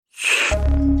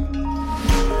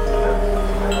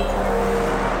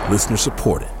Listener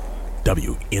supported.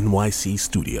 WNYC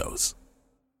Studios.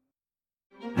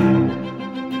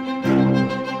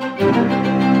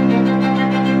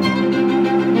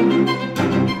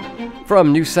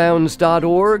 From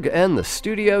newsounds.org and the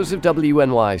studios of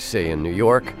WNYC in New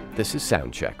York, this is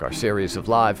Soundcheck, our series of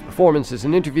live performances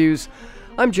and interviews.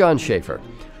 I'm John Schaefer.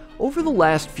 Over the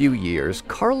last few years,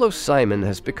 Carlos Simon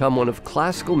has become one of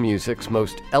classical music's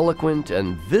most eloquent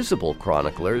and visible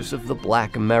chroniclers of the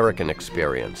Black American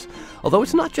experience. Although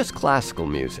it's not just classical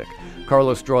music,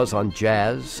 Carlos draws on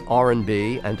jazz,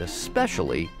 R&B, and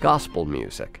especially gospel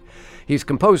music. He's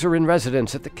composer in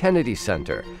residence at the Kennedy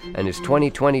Center, and his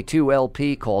 2022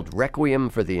 LP called Requiem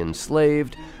for the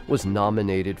Enslaved was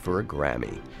nominated for a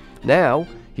Grammy. Now,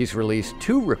 he's released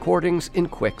 2 recordings in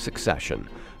quick succession.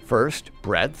 First,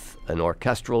 Breadth, an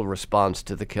orchestral response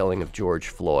to the killing of George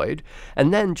Floyd,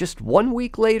 and then just 1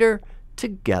 week later,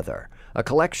 Together, a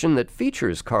collection that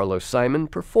features Carlos Simon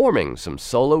performing some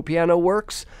solo piano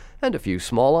works and a few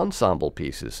small ensemble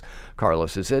pieces.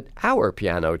 Carlos is at our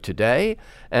piano today,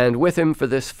 and with him for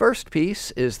this first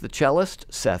piece is the cellist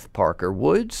Seth Parker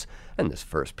Woods, and this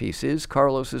first piece is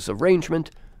Carlos's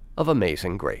arrangement of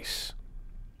Amazing Grace.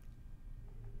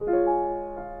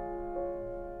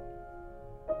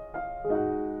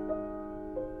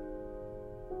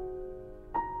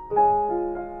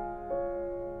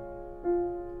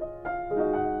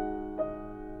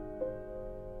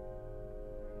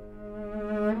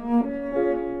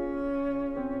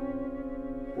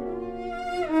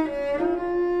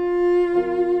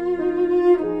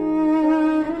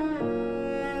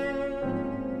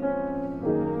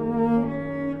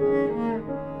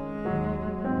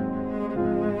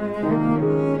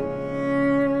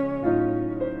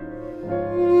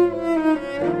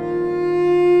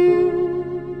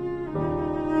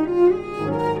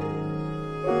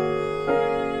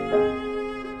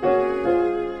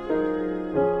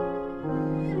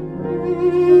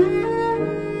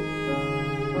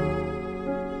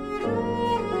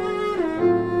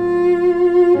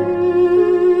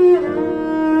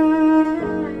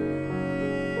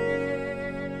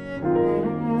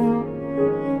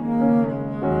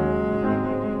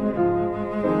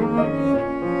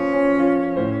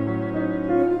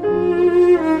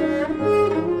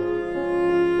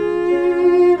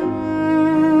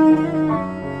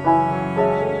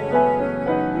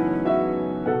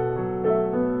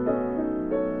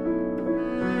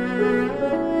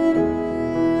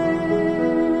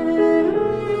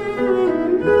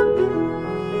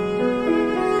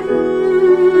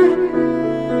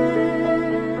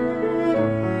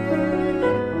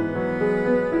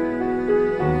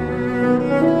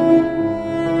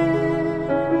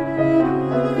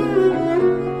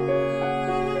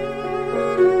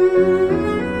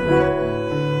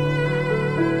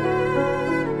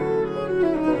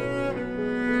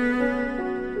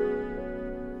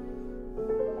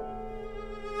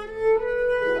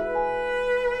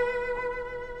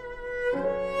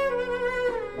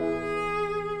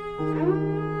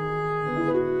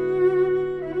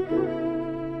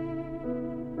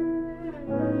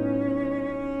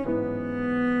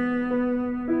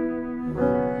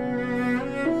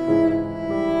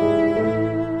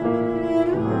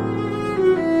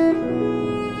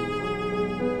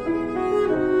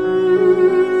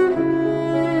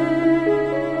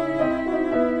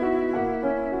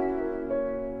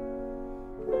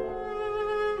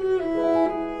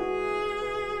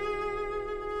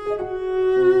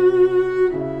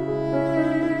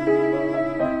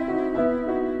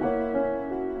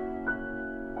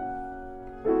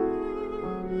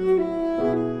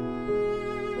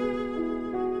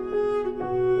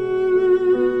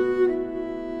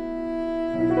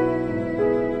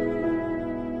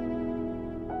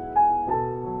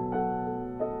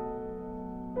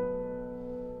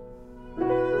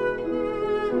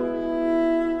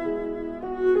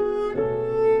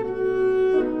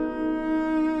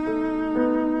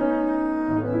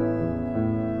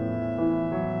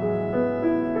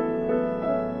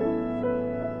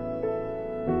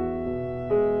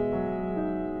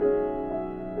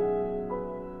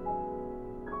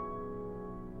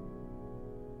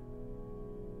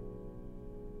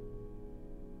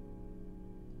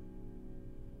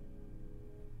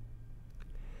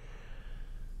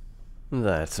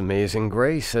 That's Amazing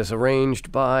Grace, as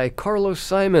arranged by Carlos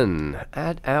Simon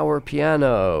at our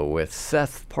piano, with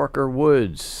Seth Parker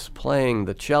Woods playing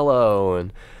the cello.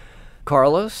 And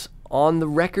Carlos, on the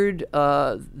record,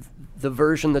 the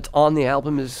version that's on the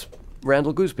album is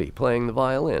Randall Gooseby playing the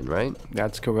violin, right?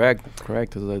 That's correct.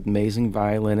 Correct. He's an amazing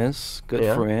violinist,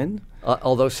 good friend.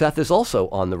 Although Seth is also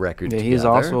on the record together. He's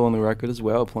also on the record as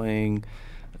well, playing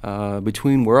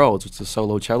Between Worlds, which is a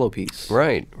solo cello piece.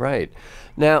 Right, right.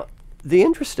 Now,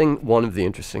 one of the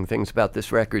interesting things about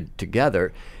this record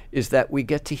together is that we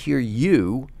get to hear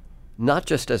you not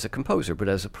just as a composer, but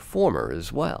as a performer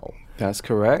as well. That's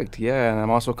correct. Yeah, and I'm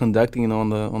also conducting on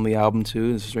the album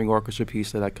too. It's a string orchestra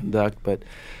piece that I conduct. But,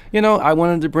 I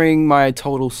wanted to bring my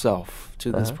total self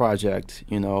to this project.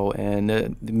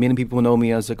 And many people know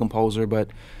me as a composer, but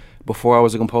before I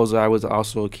was a composer, I was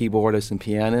also a keyboardist and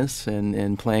pianist,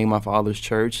 and playing my father's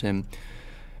church. And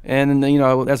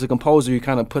as a composer, you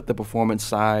kind of put the performance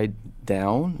side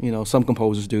down. Some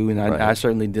composers do, and I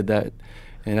certainly did that.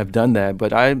 And I've done that,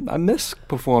 but I miss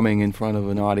performing in front of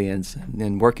an audience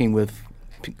and working with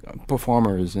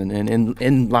performers and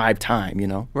in live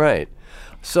time, Right.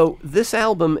 So this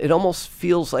album, it almost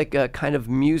feels like a kind of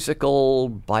musical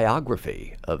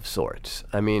biography of sorts.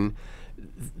 I mean,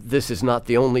 this is not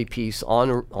the only piece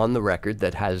on the record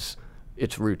that has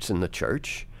its roots in the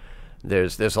church.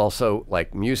 There's also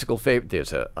like musical favorite.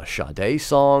 There's a Sade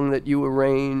song that you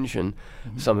arrange and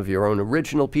some of your own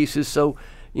original pieces. So,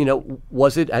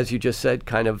 was it, as you just said,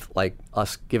 kind of like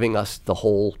us giving us the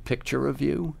whole picture of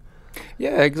you?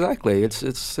 Yeah, exactly. It's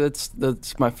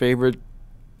that's my favorite,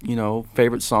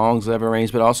 favorite songs I've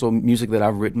arranged, but also music that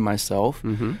I've written myself.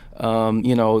 The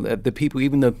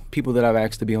people that I've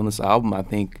asked to be on this album, I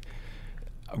think,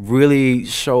 really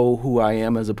show who I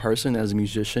am as a person, as a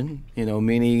musician.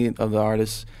 Many of the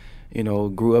artists,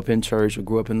 grew up in church or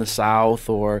grew up in the South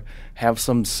or have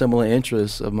some similar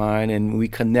interests of mine, and we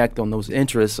connect on those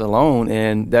interests alone,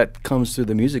 and that comes through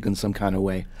the music in some kind of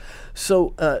way.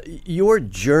 So your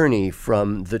journey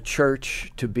from the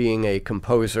church to being a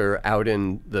composer out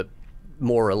in the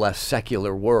more or less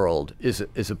secular world is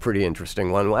a pretty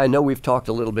interesting one. I know we've talked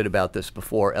a little bit about this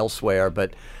before elsewhere,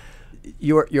 but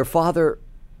your father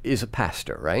is a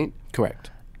pastor, right?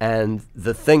 Correct. And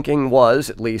the thinking was,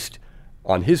 at least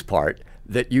on his part,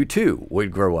 that you too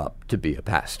would grow up to be a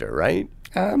pastor, right?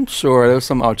 I'm sure there's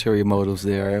some ulterior motives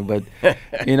there, but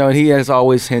he has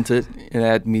always hinted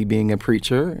at me being a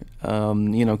preacher.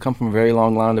 Come from a very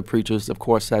long line of preachers. Of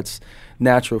course, that's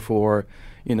natural for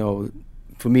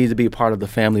me to be a part of the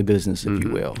family business, if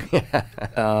you will.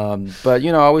 But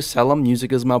I always tell them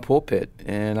music is my pulpit,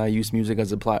 and I use music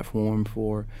as a platform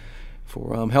for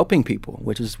helping people,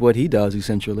 which is what he does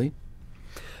essentially.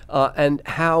 And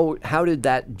how did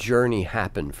that journey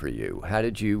happen for you? How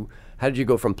did you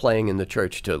go from playing in the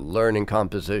church to learning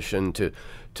composition to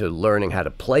learning how to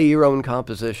play your own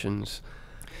compositions?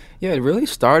 Yeah, it really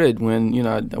started when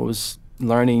I was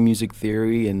learning music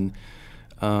theory and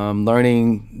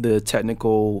learning the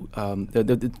technical,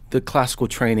 the classical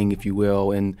training, if you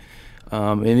will, and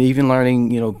even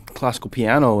learning classical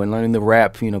piano and learning the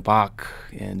rap, Bach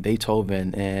and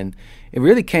Beethoven. And it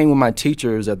really came with my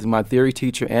teachers, my theory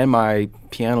teacher and my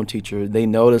piano teacher. They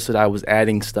noticed that I was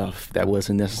adding stuff that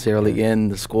wasn't necessarily in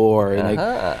the score. And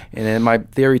then my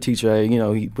theory teacher, he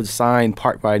would assign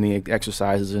part writing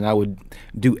exercises, and I would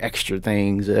do extra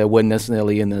things that wasn't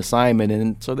necessarily in the assignment.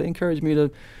 And so they encouraged me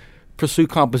to pursue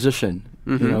composition,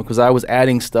 because I was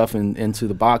adding stuff into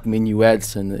the Bach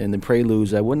minuets and the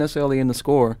preludes that wasn't necessarily in the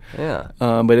score. Yeah.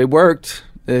 But it worked.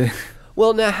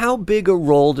 Well, now, how big a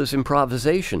role does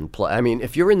improvisation play? I mean,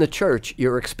 if you're in the church,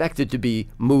 you're expected to be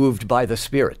moved by the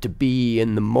Spirit, to be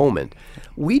in the moment.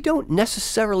 We don't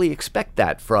necessarily expect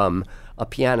that from a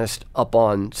pianist up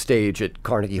on stage at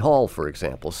Carnegie Hall, for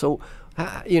example. So,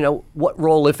 what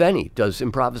role, if any, does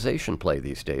improvisation play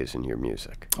these days in your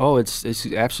music? Oh, it's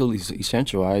absolutely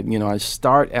essential. I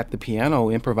start at the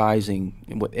piano improvising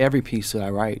with every piece that I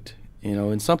write.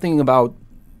 And something about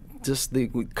just the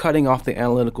cutting off the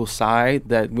analytical side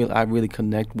that I really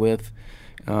connect with,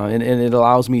 and it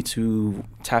allows me to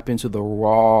tap into the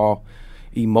raw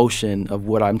emotion of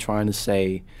what I'm trying to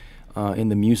say in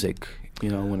the music.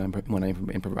 When I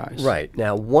improvise. Right.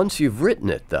 Now, once you've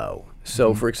written it, though,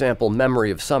 so for example,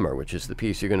 Memory of Summer, which is the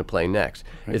piece you're going to play next,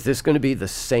 is this going to be the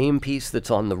same piece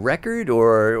that's on the record,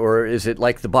 or is it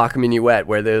like the Bach minuet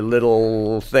where there are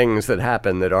little things that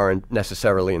happen that aren't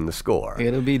necessarily in the score?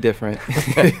 It'll be different.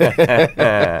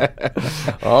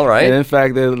 All right. And in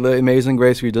fact, the Amazing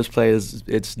Grace we just played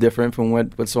it's different from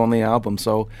what's on the album.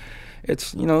 So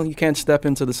it's you can't step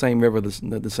into the same river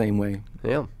the same way.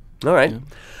 Yeah. All right. Yeah.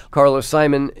 Carlos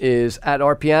Simon is at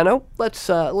our piano. Let's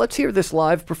hear this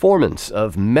live performance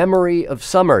of Memory of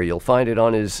Summer. You'll find it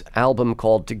on his album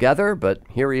called Together, but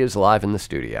here he is live in the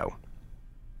studio.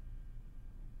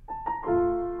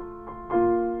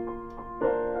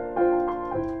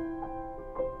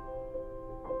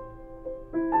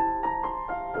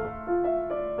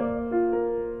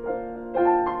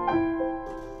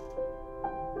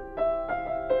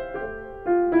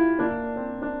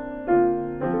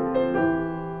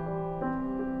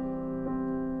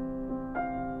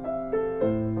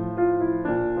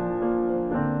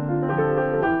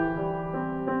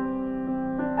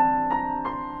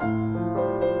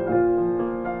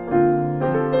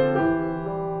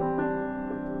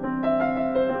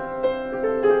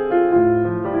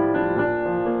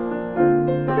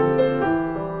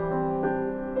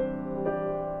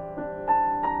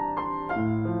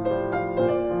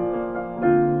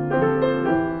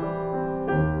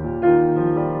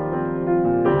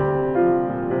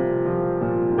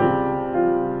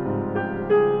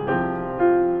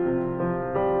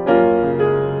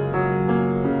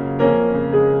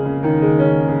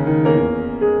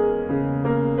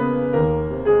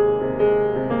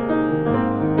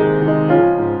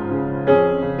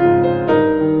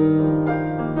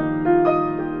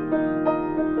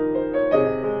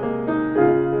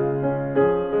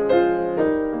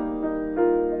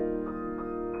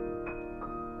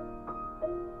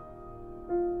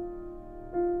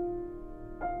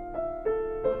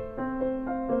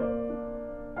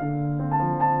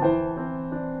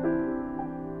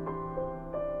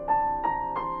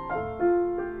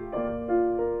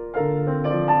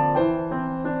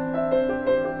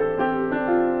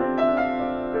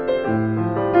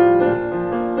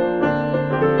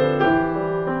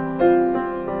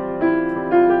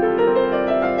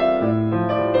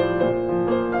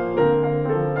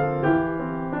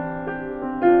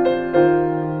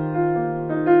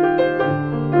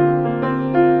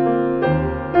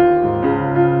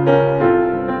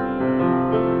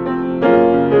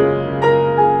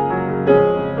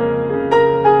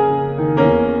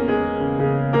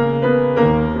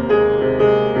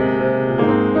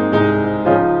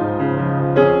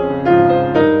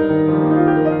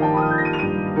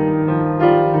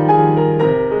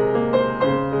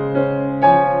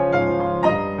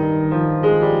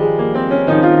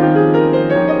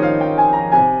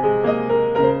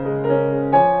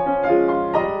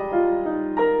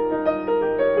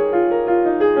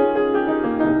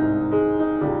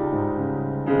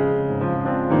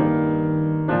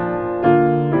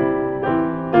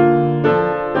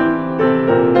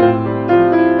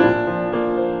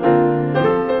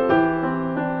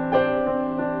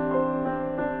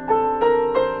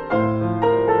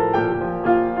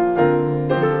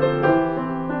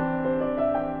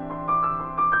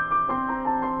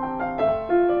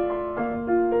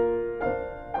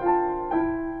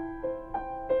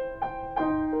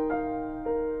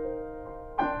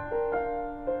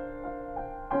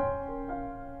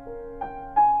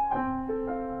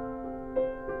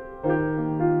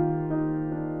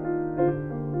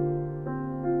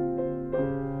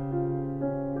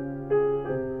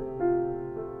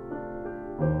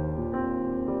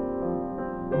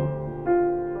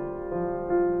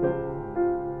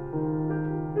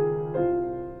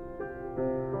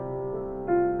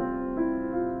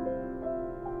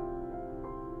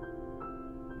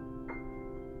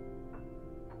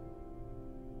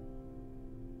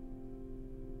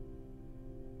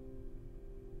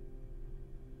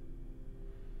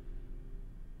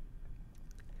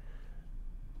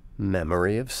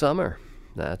 Memory of Summer.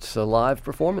 That's a live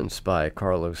performance by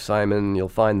Carlos Simon. You'll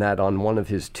find that on one of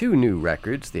his 2 new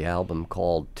records, the album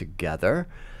called Together.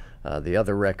 The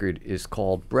other record is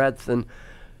called Breadth. And,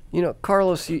 you know,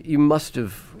 Carlos, you must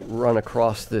have run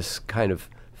across this kind of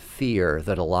fear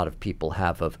that a lot of people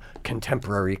have of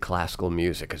contemporary classical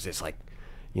music, because it's like,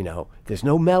 you know, there's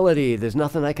no melody, there's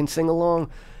nothing I can sing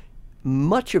along.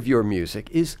 Much of your music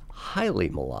is highly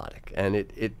melodic, and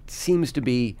it seems to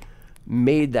be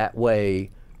made that way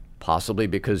possibly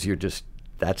because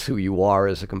that's who you are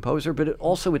as a composer, but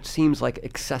it seems like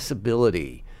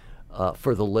accessibility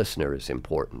for the listener is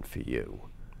important for you.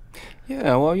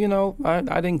 Yeah, well, you know,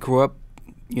 I didn't grow up,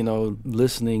 you know,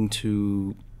 listening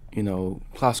to, you know,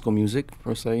 classical music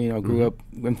per se. You know, I grew up,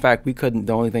 in fact,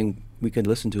 the only thing we could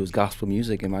listen to was gospel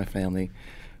music in my family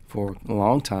for a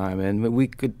long time, and we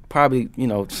could probably, you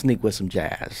know, sneak with some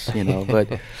jazz, you know,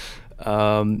 but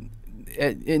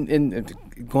in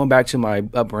going back to my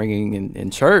upbringing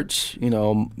in church, you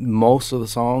know, most of the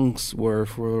songs were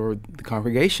for the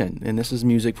congregation, and this is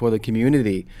music for the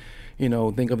community. You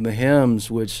know, think of the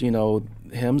hymns, which, you know,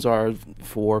 hymns are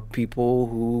for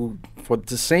people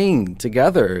to sing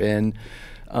together, and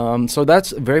so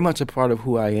that's very much a part of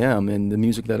who I am and the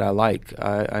music that I like.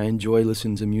 I enjoy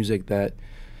listening to music that,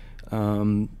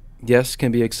 yes,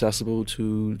 can be accessible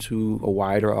to a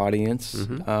wider audience.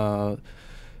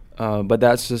 But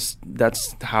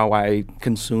that's how I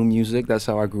consume music. That's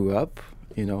how I grew up,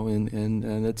 you know,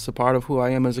 and it's a part of who I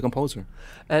am as a composer.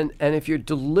 And if you're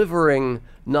delivering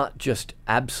not just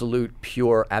absolute,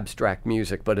 pure, abstract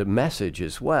music, but a message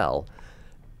as well,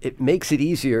 it makes it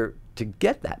easier to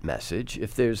get that message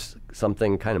if there's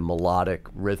something kind of melodic,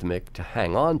 rhythmic to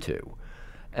hang on to.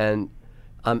 And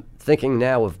I'm thinking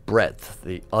now of Breadth,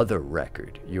 the other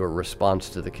record, your response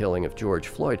to the killing of George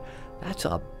Floyd. That's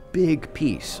a big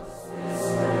piece.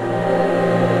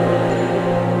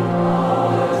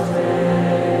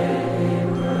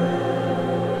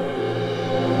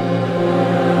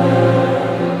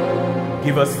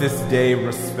 Give us this day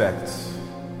respect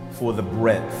for the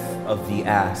breadth of the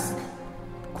ask.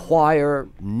 Choir,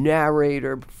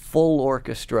 narrator, full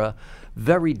orchestra,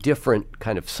 very different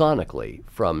kind of sonically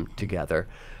from Together,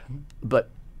 but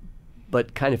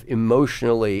kind of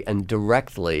emotionally and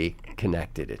directly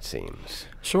connected, it seems.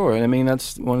 Sure, and I mean,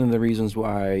 that's one of the reasons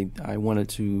why I wanted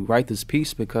to write this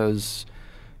piece, because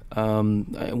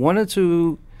I wanted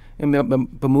to, Mark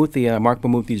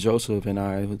Bamuthi Joseph and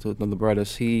I, the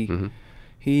librettist, he,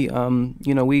 you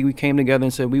know, we came together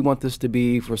and said, we want this to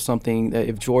be for something that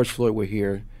if George Floyd were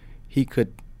here, he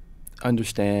could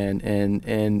understand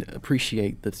and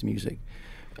appreciate this music.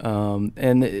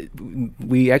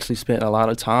 We actually spent a lot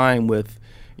of time with,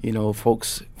 you know,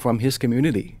 folks from his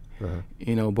community.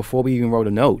 You know, before we even wrote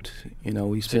a note, you know,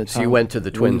 we spent. So you went to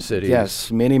the Twin Cities? Yes,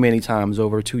 many times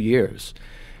over 2 years,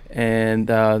 and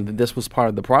this was part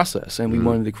of the process. And we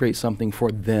wanted to create something for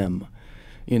them,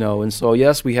 you know. And so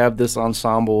yes, we have this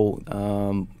ensemble,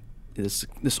 this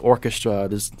orchestra,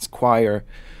 this choir,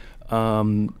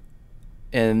 and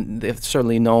they're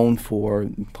certainly known for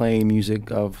playing music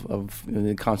of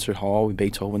the concert hall,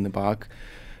 Beethoven, the Bach,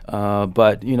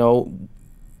 but you know,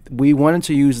 we wanted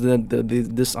to use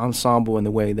this ensemble in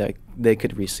the way that they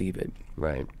could receive it.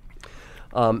 Right.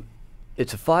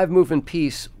 It's a 5-movement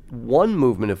piece, one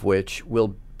movement of which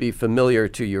will be familiar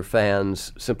to your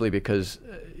fans simply because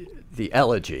the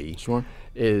elegy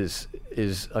is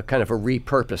a kind of a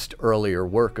repurposed earlier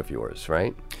work of yours,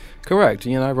 right? Correct.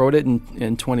 You know, I wrote it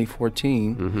in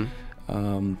 2014.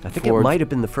 I think it might have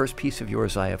been the first piece of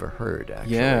yours I ever heard,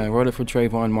 actually. Yeah, I wrote it for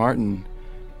Trayvon Martin.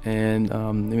 And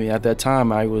I mean, at that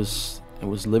time, I was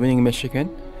living in Michigan,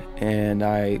 and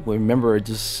I remember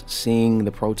just seeing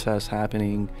the protests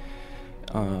happening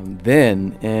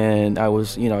then, and I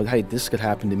was, you know, hey, this could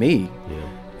happen to me. Yeah.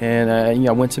 And you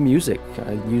know, I went to music.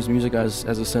 I used music as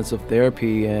a sense of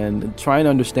therapy and trying to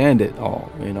understand it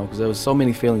all, you know, because there was so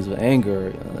many feelings of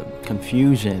anger,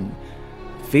 confusion,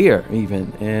 fear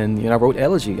even. And you know, I wrote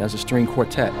Elegy as a string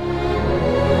quartet.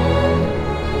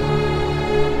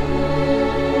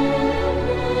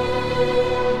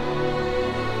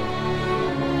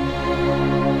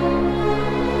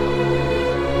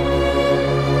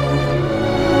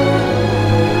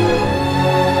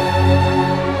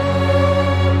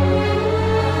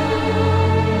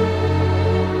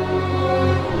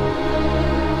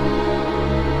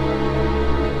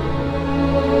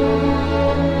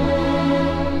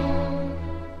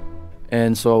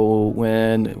 And so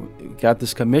when I got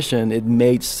this commission, it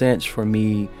made sense for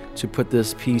me to put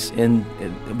this piece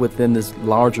within this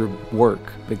larger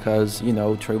work, because, you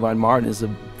know, Trayvon Martin is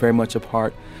very much a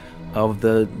part of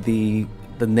the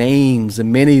the names, the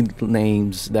many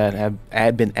names that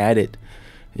have been added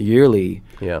yearly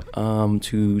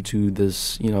to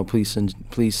this,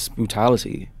 police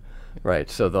brutality. Right.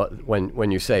 So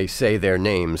when you say their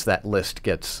names, that list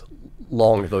gets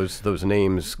long. Those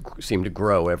names seem to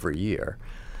grow every year.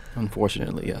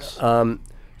 Unfortunately, yes.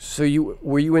 So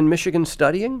were you in Michigan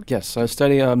studying? Yes, I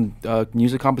study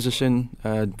music composition.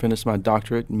 I finished my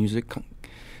doctorate in music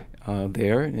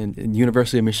there in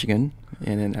University of Michigan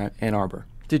and in Ann Arbor.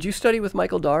 Did you study with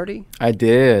Michael Daugherty? I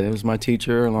did. It was my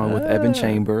teacher, along with Evan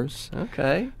Chambers,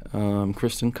 okay,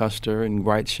 Kristen Custer, and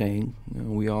Wright Shane.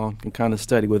 We all kind of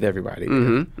study with everybody.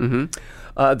 Mm-hmm,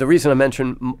 mm-hmm. The reason I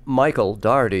mention Michael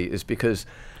Daugherty is because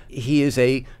he is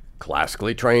a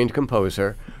classically trained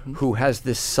composer who has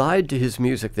this side to his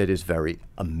music that is very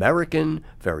American,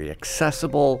 very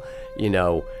accessible,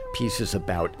 pieces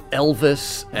about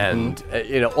Elvis and,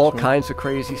 all kinds of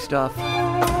crazy stuff.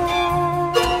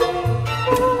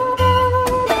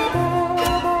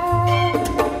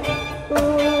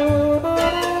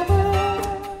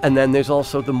 And then there's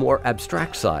also the more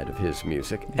abstract side of his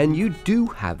music, and you do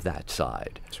have that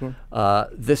side. Sure.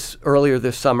 Earlier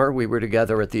this summer, we were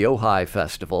together at the Ojai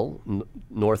Festival,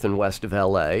 north and west of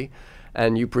L.A.,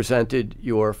 and you presented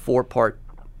your 4-part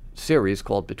series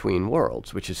called Between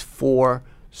Worlds, which is 4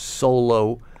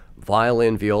 solo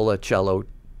violin, viola, cello,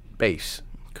 bass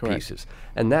pieces.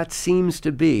 And that seems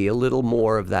to be a little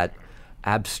more of that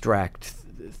abstract,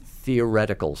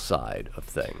 theoretical side of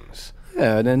things.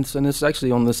 Yeah, and it's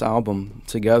actually on this album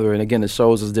together. And again, it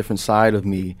shows a different side of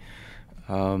me,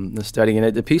 the study.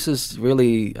 And the piece is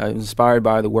really inspired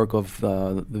by the work of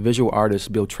the visual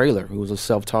artist Bill Traylor, who was a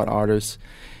self-taught artist.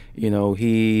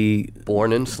 He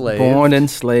born enslaved,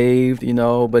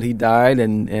 but he died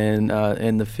in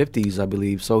the 50s, I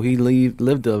believe. So he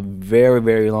lived a very,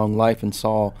 very long life and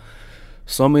saw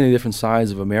so many different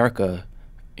sides of America.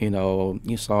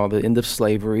 You saw the end of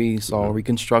slavery, you saw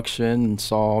Reconstruction, and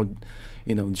saw,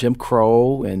 Jim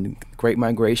Crow and Great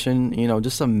Migration.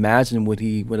 Just imagine what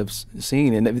he would have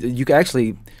seen. And you can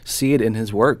actually see it in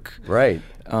his work. Right.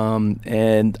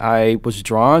 And I was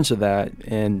drawn to that.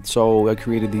 And so I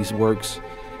created these works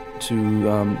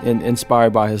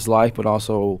inspired by his life, but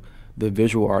also the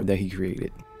visual art that he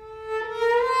created.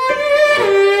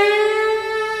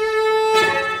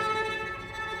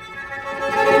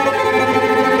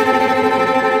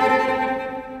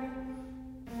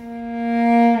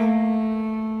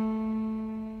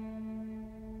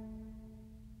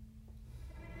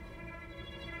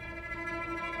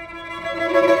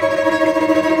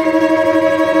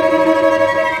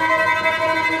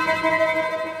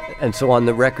 And so on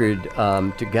the record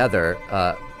together,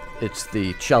 it's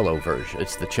the cello version.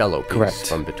 It's the cello piece Correct.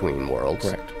 From Between Worlds,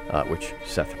 Correct. Which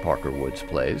Seth Parker Woods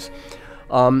plays.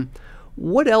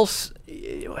 What else?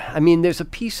 There's a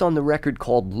piece on the record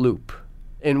called Loop,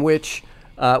 in which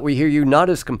we hear you not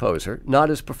as composer, not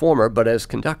as performer, but as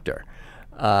conductor,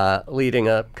 leading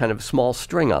a kind of small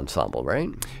string ensemble, right?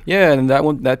 Yeah, and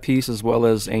that piece, as well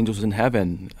as Angels in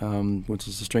Heaven, which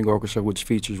is a string orchestra which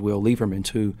features Will Lieberman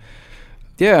too.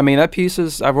 Yeah, that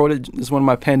piece I wrote it. It's one of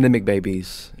my pandemic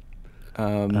babies.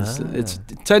 It's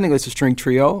technically it's a string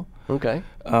trio. Okay.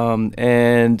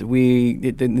 And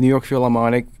the New York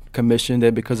Philharmonic commissioned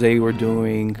it because they were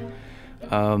doing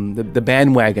the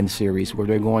Bandwagon series, where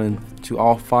they're going to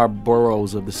all 5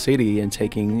 boroughs of the city and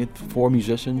taking 4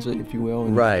 musicians, if you will.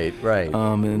 And, right.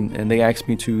 And they asked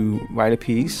me to write a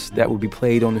piece that would be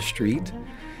played on the street.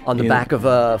 On the back of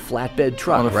a flatbed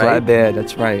truck, on a right? flatbed,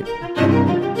 that's right.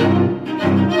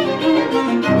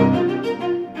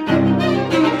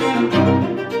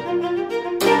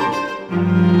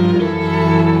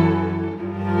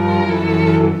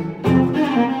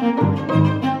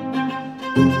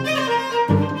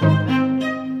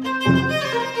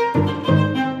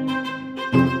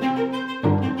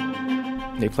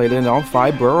 They played it in all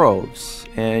 5 boroughs.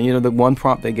 And, the one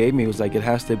prompt they gave me was like, it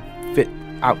has to fit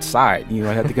outside.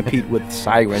 I had to compete with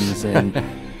sirens and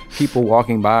people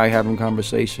walking by having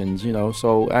conversations,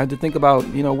 So I had to think about,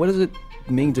 what does it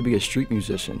mean to be a street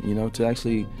musician, to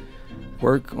actually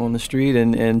work on the street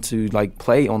and to,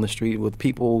 play on the street with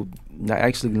people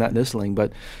not listening.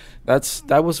 But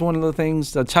that was one of the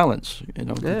things, the challenge,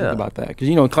 to think about that. Because,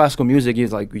 in classical music,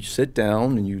 it's like you sit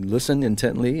down and you listen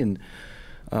intently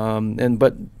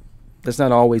but that's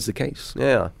not always the case.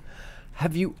 Yeah.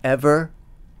 Have you ever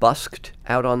busked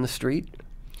out on the street?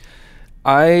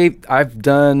 I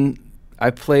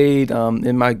played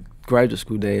in my graduate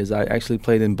school days. I actually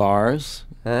played in bars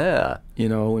Yeah. You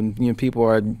know, and people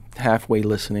are halfway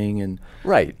listening, and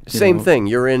Right. Same thing.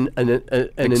 You're in an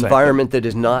Exactly. environment that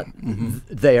is not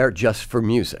there just for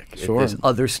music. Sure. There's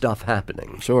other stuff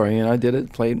happening. sure, I did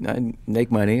it. I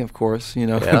make money, of course.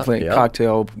 Yeah, playing yeah.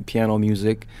 cocktail piano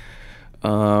music.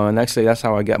 And actually, that's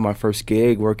how I got my first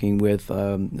gig, working with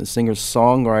the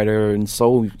singer-songwriter and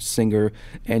soul singer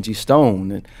Angie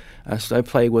Stone. And I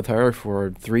played with her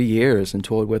for 3 years and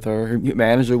toured with her. Her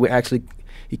manager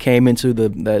he came into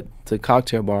the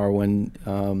cocktail bar one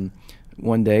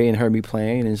day and heard me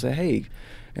playing and said, "Hey,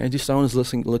 Angie Stone is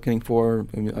looking for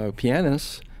a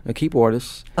pianist, a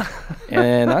keyboardist."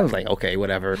 And I was like, "Okay,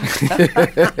 whatever."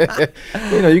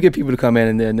 You get people to come in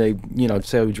and then they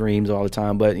sell dreams all the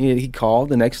time. But he called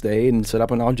the next day and set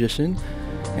up an audition,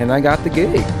 and I got the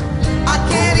gig. I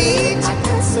can't eat, I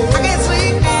can't sleep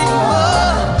anymore.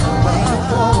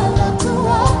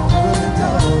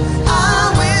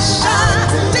 I wish I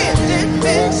didn't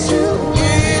miss you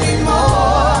anymore.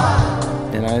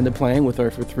 And I ended up playing with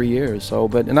her for 3 years.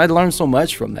 And I learned so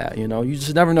much from that. You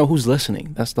just never know who's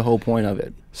listening. That's the whole point of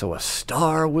it. So a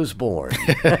star was born.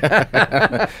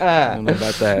 I don't know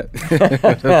about that.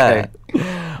 Okay.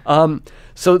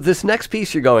 So this next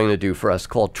piece you're going to do for us,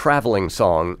 called Traveling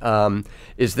Song,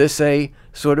 is this a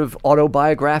sort of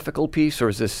autobiographical piece, or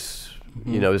is this,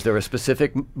 is there a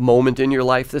specific moment in your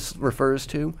life this refers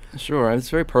to? Sure, it's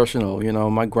very personal.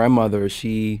 My grandmother,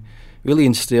 she really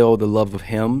instilled the love of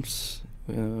hymns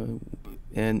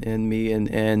in me,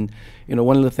 and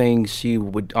one of the things she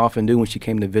would often do when she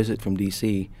came to visit from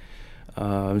D.C.,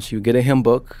 she would get a hymn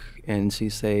book and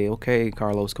she'd say, "Okay,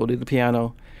 Carlos, go to the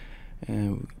piano,"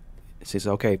 and she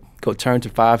said, "Okay, go turn to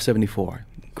 574.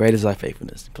 Great is thy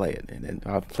faithfulness. Play it." And then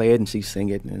I'll play it and she'd sing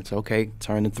it, and it's okay.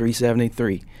 Turn to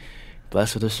 373.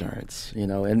 Blessed assurance.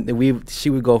 And we would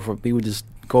just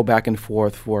go back and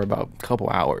forth for about a couple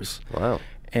hours. Wow.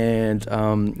 And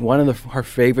one of her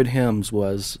favorite hymns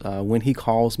was "When He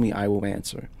Calls Me, I Will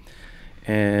Answer,"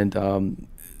 and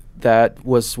that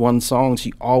was one song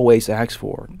she always asked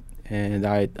for, and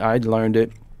I learned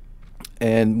it.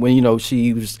 And when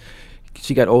she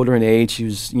got older in age, she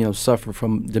was suffered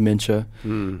from dementia,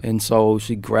 and so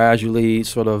she gradually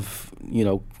sort of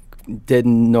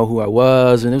didn't know who I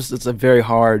was, and it's a very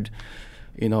hard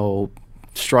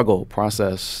struggle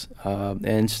process,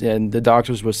 and the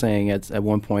doctors were saying at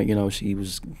one point she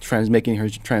was making her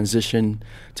transition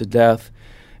to death,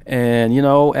 and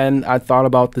I thought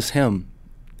about this hymn,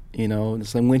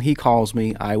 it's like, "When He calls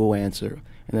me, I will answer,"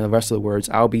 and then the rest of the words,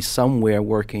 "I'll be somewhere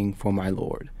working for my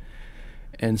Lord."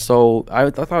 And so I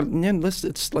thought,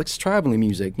 it's like traveling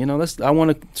music,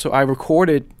 so I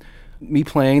recorded me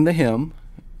playing the hymn,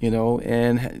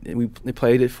 and we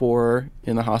played it for her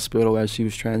in the hospital as she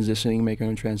was transitioning, making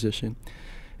her transition.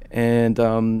 And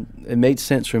it made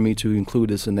sense for me to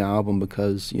include this in the album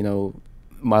because,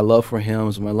 my love for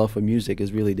hymns, my love for music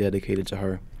is really dedicated to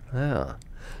her. Yeah.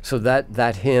 So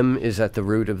that hymn is at the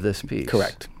root of this piece.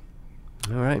 Correct.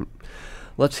 All right.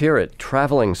 Let's hear it.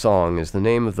 Traveling Song is the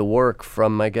name of the work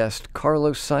from my guest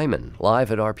Carlos Simon, live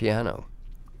at our piano.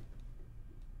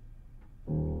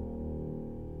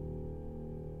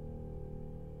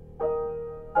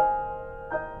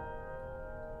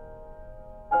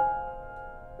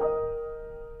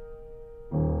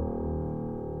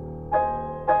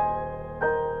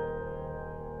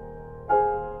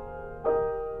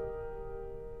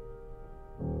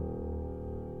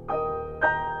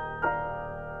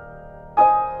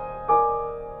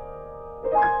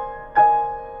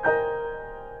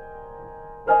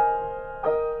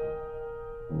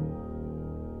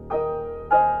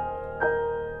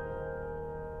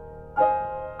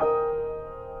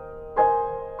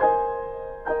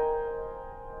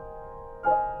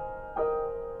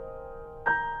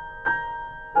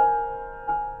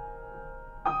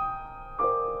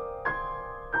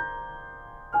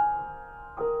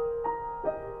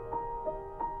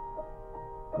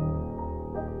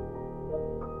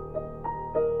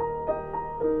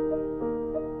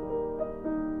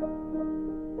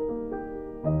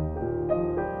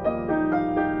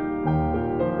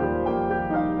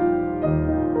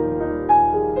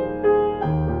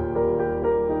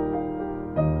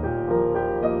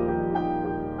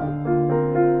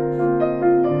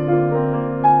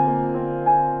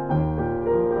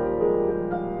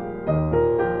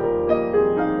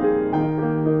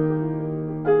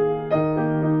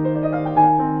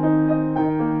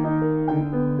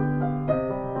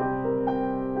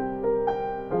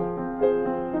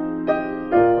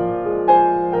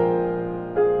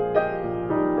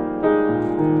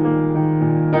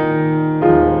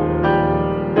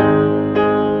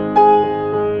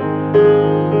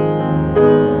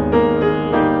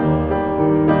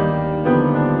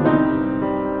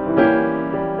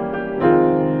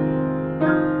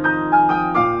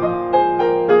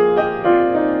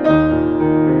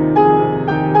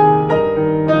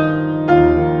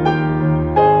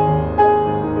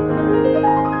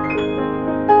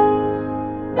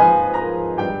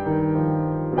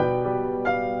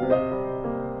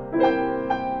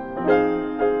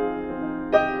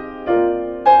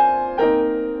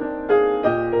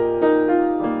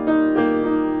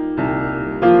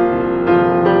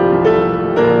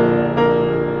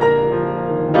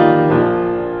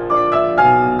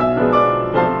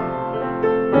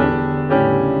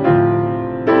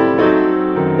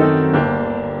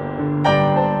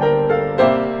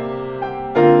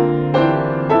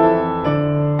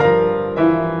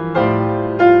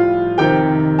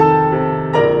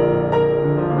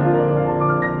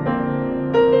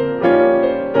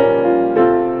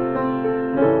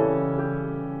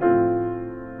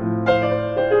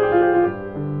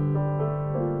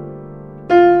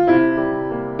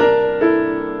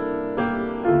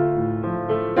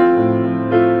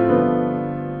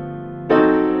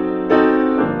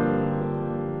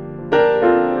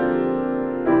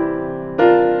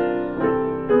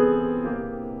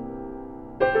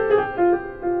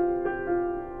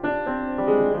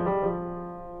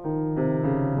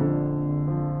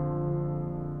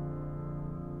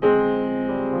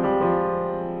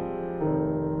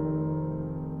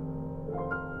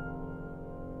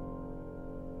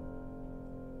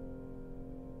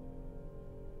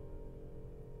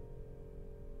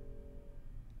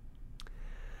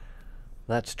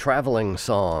 That's Traveling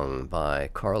Song by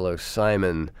Carlos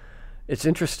Simon. It's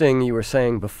interesting, you were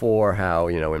saying before how,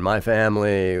 in my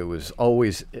family, it was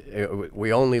always,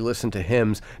 we only listened to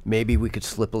hymns. Maybe we could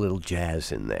slip a little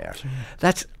jazz in there. Sure.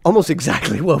 That's almost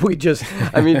exactly what we just,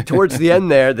 towards the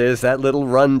end there's that little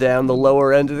run down the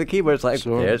lower end of the keyboard. It's like,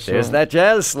 there's that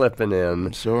jazz slipping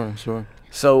in. Sure.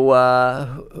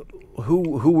 So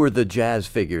who were the jazz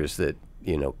figures that,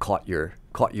 caught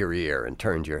your ear and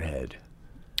turned your head?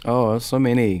 Oh, so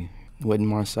many. Wynton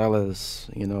Marsalis,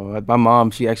 my mom,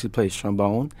 she actually plays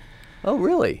trombone. Oh,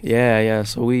 really? Yeah.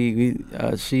 So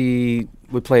she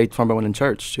would play trombone in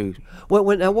church too.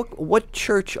 What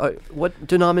church? What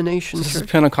denomination? This is a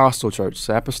Pentecostal church, it's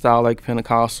apostolic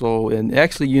Pentecostal, and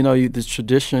actually, this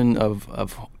tradition of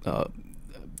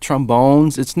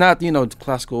trombones. It's not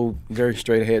classical, very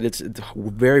straight ahead. It's a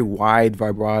very wide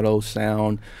vibrato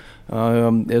sound.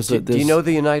 Do you know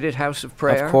the United House of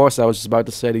Prayer? Of course, I was just about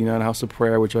to say the United House of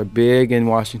Prayer, which are big in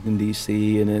Washington,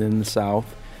 D.C. and in the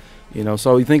South.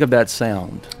 So you think of that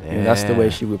sound. Yeah. That's the way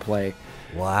she would play.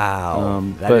 Wow,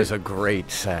 that is a great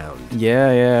sound.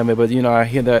 Yeah, but I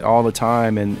hear that all the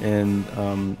time,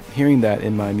 and hearing that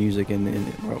in my music,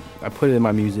 and I put it in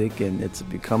my music, and it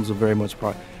becomes a very much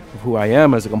part of who I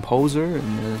am as a composer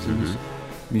and as a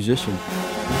musician.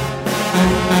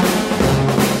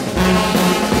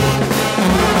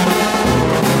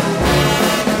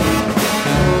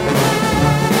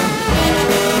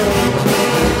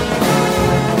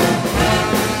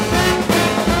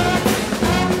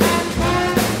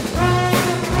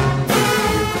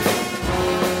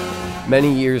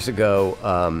 Many years ago,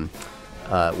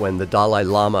 when the Dalai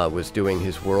Lama was doing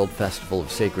his World Festival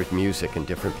of Sacred Music in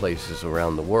different places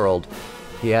around the world,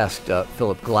 he asked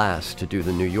Philip Glass to do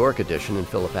the New York edition, and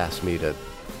Philip asked me to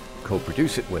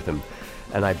co-produce it with him.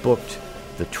 And I booked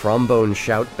the trombone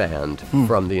shout band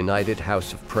from the United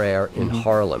House of Prayer in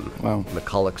Harlem,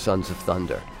 McCulloch Sons of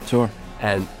Thunder. Sure.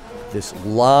 And this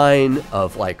line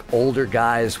of older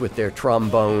guys with their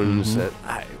trombones. It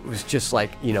was just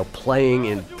playing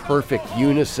in perfect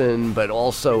unison, but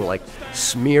also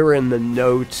smearing the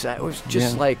notes. It was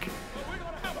just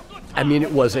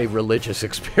it was a religious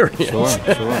experience. Sure.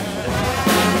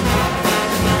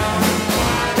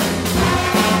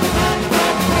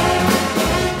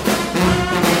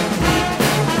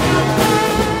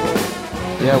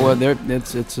 Yeah, well,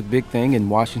 it's a big thing in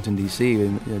Washington, D.C.,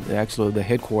 and actually the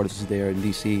headquarters is there in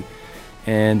D.C.,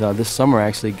 and this summer I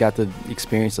actually got to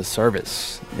experience a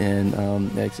service, and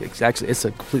it's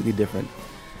a completely different,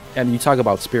 and you talk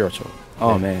about spiritual.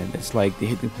 Oh, man, it's like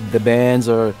the bands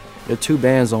there are two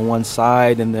bands on one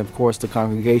side, and then, of course, the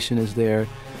congregation is there,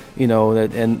 and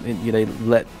they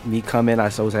let me come in. I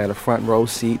had a front row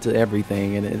seat to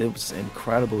everything, and it was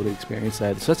incredible to experience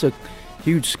that. It's such a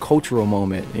huge cultural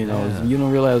moment, You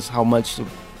don't realize how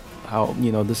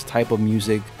this type of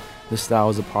music, this style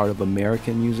is a part of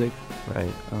American music.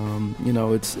 Right.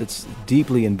 It's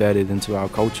deeply embedded into our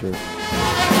culture.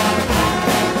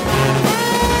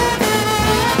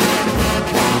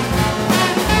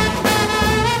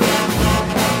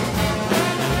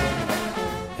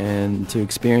 And to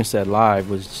experience that live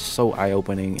was so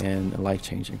eye-opening and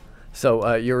life-changing.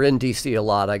 So you're in D.C. a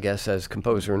lot, I guess, as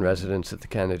composer in residence at the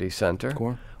Kennedy Center. Of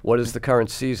course. What is the current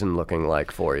season looking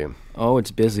like for you? Oh,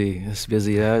 it's busy.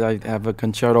 I have a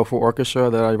concerto for orchestra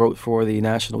that I wrote for the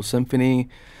National Symphony,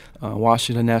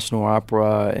 Washington National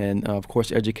Opera, and of course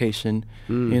education.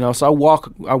 So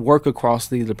I work across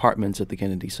the departments at the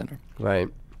Kennedy Center. Right.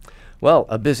 Well,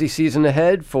 a busy season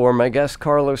ahead for my guest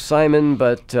Carlos Simon,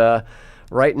 but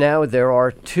right now there are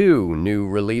two new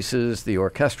releases: the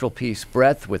orchestral piece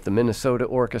Breath with the Minnesota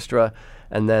Orchestra,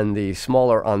 and then the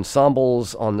smaller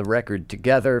ensembles on the record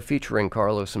Together, featuring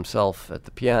Carlos himself at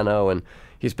the piano. And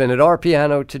he's been at our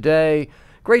piano today.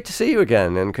 Great to see you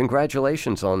again, and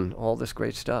congratulations on all this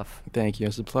great stuff. Thank you.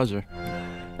 It's a pleasure.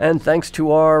 And thanks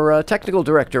to our technical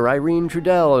director, Irene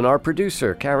Trudell, and our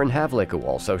producer, Karen Havlik, who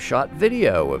also shot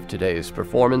video of today's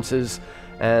performances.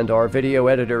 And our video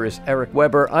editor is Eric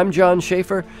Weber. I'm John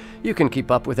Schaefer. You can keep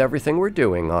up with everything we're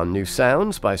doing on New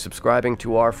Sounds by subscribing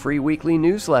to our free weekly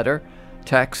newsletter.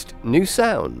 Text New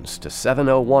Sounds to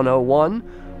 70101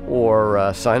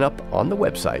 or sign up on the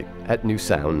website at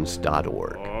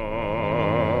newsounds.org.